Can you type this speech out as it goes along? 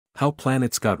How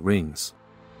planets got rings.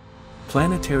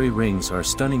 Planetary rings are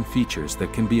stunning features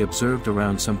that can be observed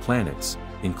around some planets,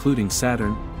 including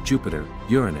Saturn, Jupiter,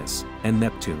 Uranus, and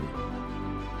Neptune.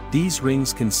 These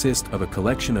rings consist of a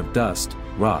collection of dust,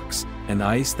 rocks, and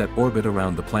ice that orbit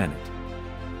around the planet.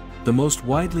 The most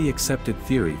widely accepted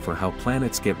theory for how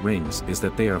planets get rings is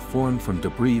that they are formed from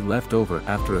debris left over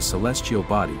after a celestial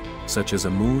body, such as a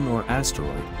moon or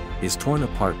asteroid, is torn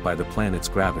apart by the planet's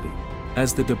gravity.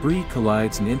 As the debris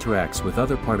collides and interacts with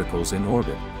other particles in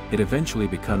orbit, it eventually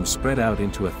becomes spread out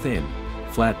into a thin,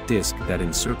 flat disk that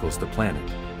encircles the planet.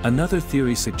 Another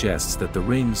theory suggests that the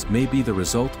rings may be the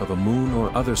result of a moon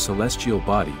or other celestial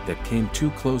body that came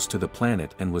too close to the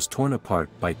planet and was torn apart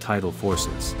by tidal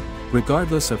forces.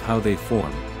 Regardless of how they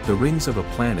form, the rings of a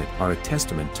planet are a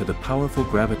testament to the powerful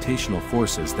gravitational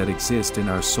forces that exist in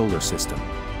our solar system.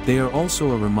 They are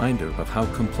also a reminder of how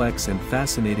complex and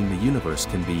fascinating the universe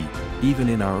can be, even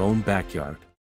in our own backyard.